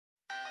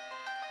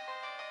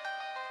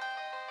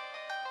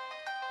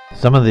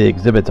Some of the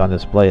exhibits on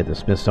display at the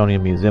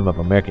Smithsonian Museum of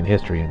American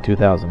History in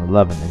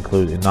 2011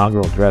 include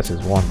inaugural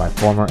dresses worn by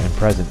former and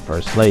present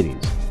First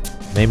Ladies.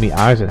 Mamie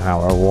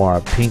Eisenhower wore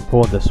a pink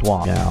Peau de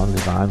Soie gown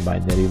designed by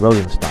Nettie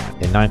Rosenstein.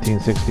 In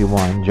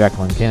 1961,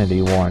 Jacqueline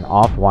Kennedy wore an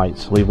off-white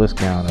sleeveless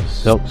gown of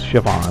silk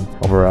chiffon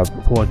over a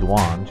peau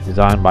d'orange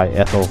designed by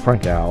Ethel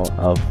Frankow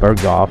of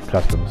Bergdorf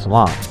Custom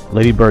Salon.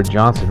 Lady Bird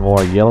Johnson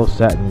wore a yellow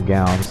satin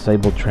gown,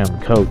 sable-trimmed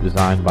coat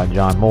designed by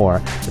John Moore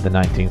at the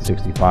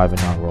 1965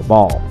 inaugural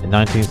ball. In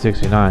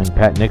 1969,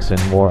 Pat Nixon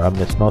wore a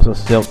mimosa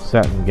silk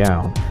satin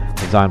gown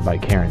designed by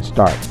Karen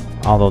Stark.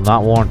 Although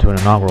not worn to an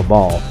inaugural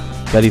ball,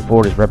 Betty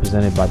Ford is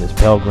represented by this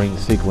pale green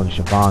sequin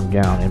chiffon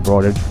gown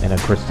embroidered in a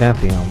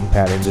chrysanthemum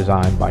pattern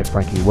designed by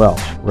Frankie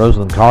Welch.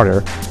 Rosalind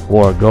Carter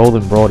wore a gold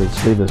embroidered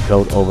sleeveless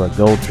coat over a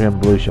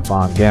gold-trimmed blue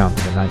chiffon gown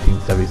for the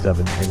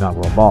 1977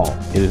 inaugural ball.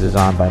 It is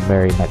designed by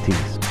Mary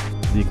Matisse.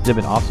 The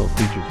exhibit also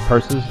features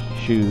purses,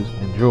 shoes,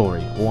 and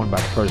jewelry worn by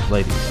the First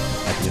Ladies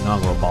at the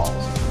inaugural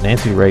balls.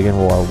 Nancy Reagan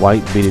wore a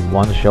white beaded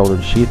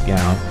one-shouldered sheath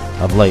gown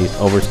of lace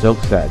over silk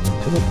satin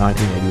to the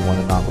 1981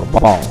 inaugural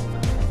ball.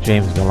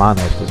 James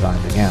Galanos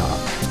designed the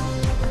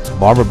gown.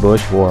 Barbara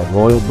Bush wore a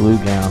royal blue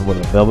gown with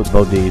a velvet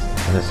bodice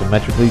and a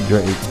symmetrically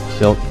draped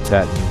silk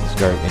satin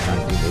skirt in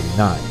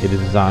 1989. It is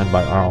designed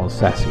by Arnold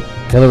Sassy.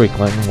 Hillary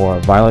Clinton wore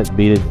a violet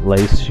beaded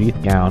lace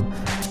sheath gown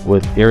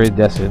with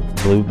iridescent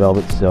blue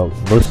velvet silk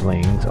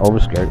mousselines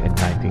overskirt in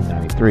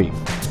 1993.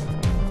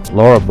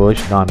 Laura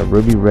Bush donned a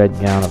ruby red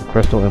gown of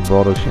crystal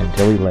embroidered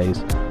Chantilly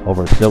lace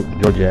over silk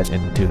georgette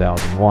in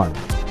 2001.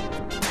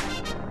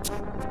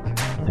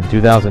 In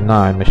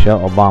 2009, Michelle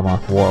Obama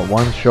wore a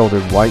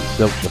one-shouldered white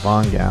silk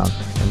chiffon gown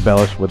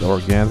embellished with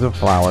organza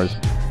flowers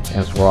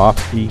and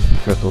Swarovski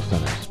crystal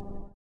centers.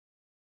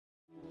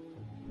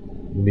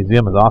 The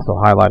museum is also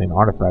highlighting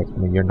artifacts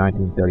from the year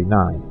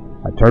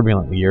 1939, a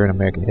turbulent year in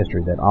American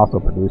history that also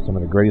produced some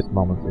of the greatest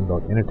moments in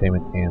both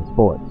entertainment and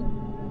sports.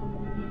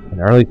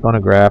 An early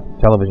phonograph,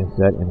 television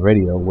set, and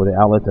radio were the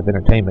outlets of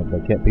entertainment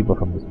that kept people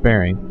from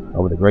despairing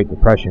over the Great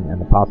Depression and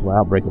the possible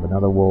outbreak of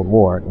another world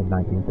war in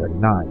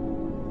 1939.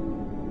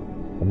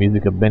 The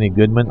music of Benny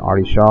Goodman,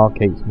 Artie Shaw,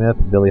 Kate Smith,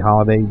 Billie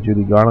Holiday,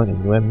 Judy Garland,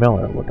 and Glenn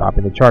Miller were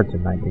topping the charts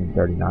in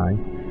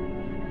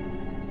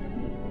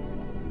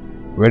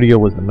 1939. Radio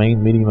was the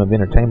main medium of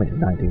entertainment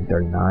in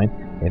 1939,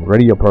 and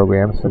radio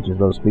programs such as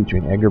those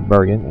featuring Edgar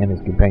Bergen and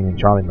his companion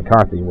Charlie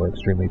McCarthy were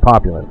extremely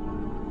popular.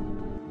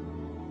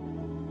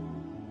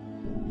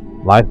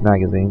 Life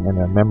magazine and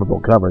their memorable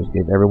covers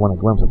gave everyone a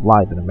glimpse of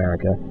life in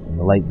America in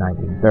the late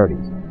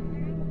 1930s.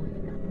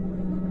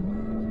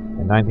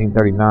 In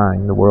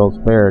 1939, the World's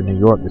Fair in New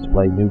York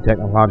displayed new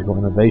technological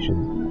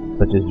innovations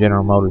such as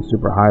General Motors'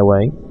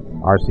 Superhighway,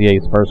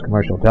 RCA's first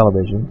commercial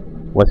television,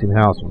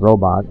 Westinghouse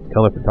robot,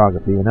 color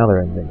photography, and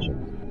other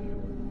inventions.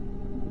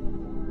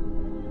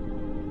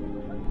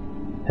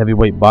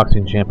 Heavyweight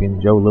boxing champion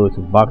Joe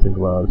Louis's boxing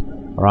gloves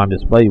are on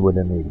display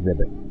within the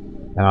exhibit.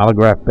 An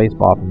autographed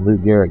baseball from Lou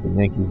Gehrig, the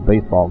Yankees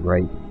baseball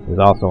great, is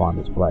also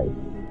on display.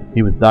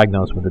 He was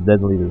diagnosed with a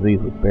deadly disease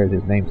which bears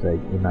his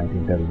namesake in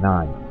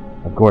 1939.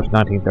 Of course,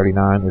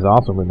 1939 is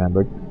also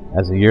remembered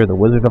as the year The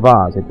Wizard of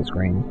Oz hit the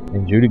screen,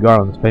 and Judy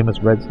Garland's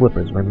famous red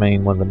slippers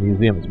remain one of the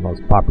museum's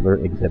most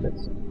popular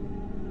exhibits.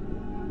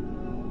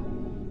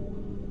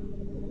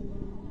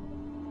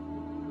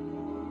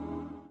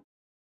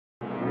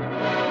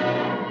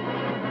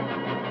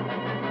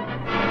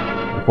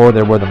 Before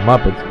there were the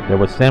Muppets, there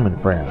was Sam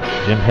and Friends,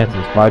 Jim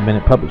Henson's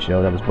 5-minute puppet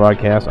show that was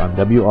broadcast on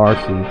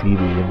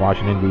WRC-TV in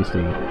Washington, D.C.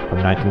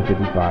 from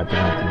 1955 to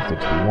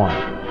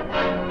 1961.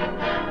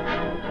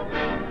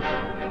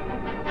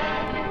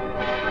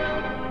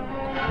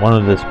 One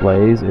of the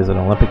displays is an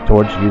Olympic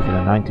torch used in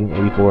the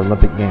 1984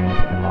 Olympic Games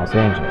in Los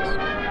Angeles.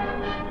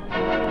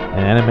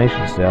 An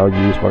animation cell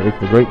used for It's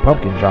the Great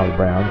Pumpkin Charlie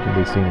Brown can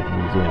be seen at the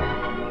museum.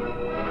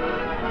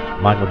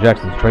 Michael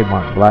Jackson's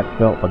trademark black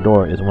felt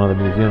fedora is one of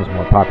the museum's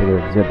more popular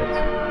exhibits.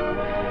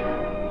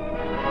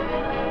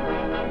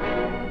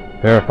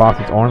 Farrah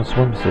Fawcett's orange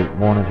swimsuit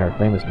worn in her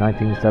famous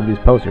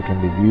 1970s poster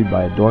can be viewed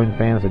by adoring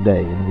fans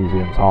today in the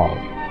museum's halls.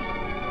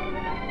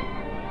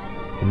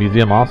 The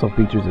museum also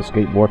features a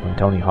skateboard from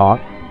Tony Hawk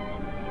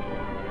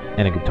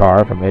and a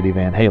guitar from Eddie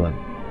Van Halen.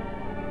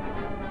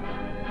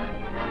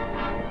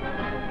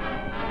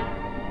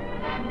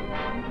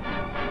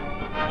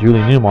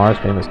 Julie Newmar's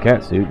famous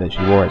catsuit that she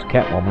wore as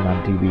Catwoman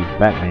on TV's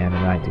Batman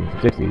in the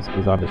 1960s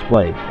is on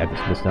display at the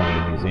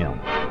Smithsonian Museum.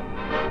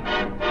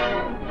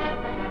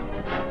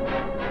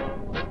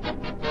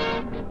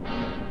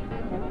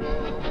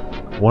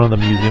 One of the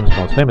museum's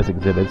most famous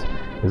exhibits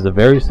is the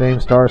very same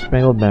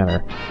Star-Spangled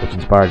Banner which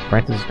inspired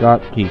Francis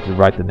Scott Key to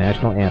write the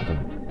national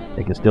anthem.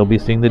 It can still be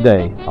seen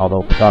today,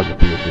 although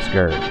photography is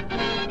discouraged.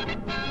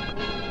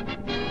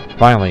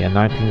 Finally, a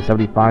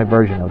 1975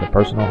 version of the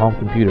personal home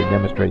computer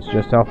demonstrates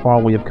just how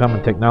far we have come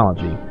in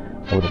technology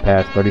over the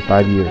past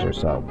 35 years or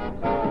so.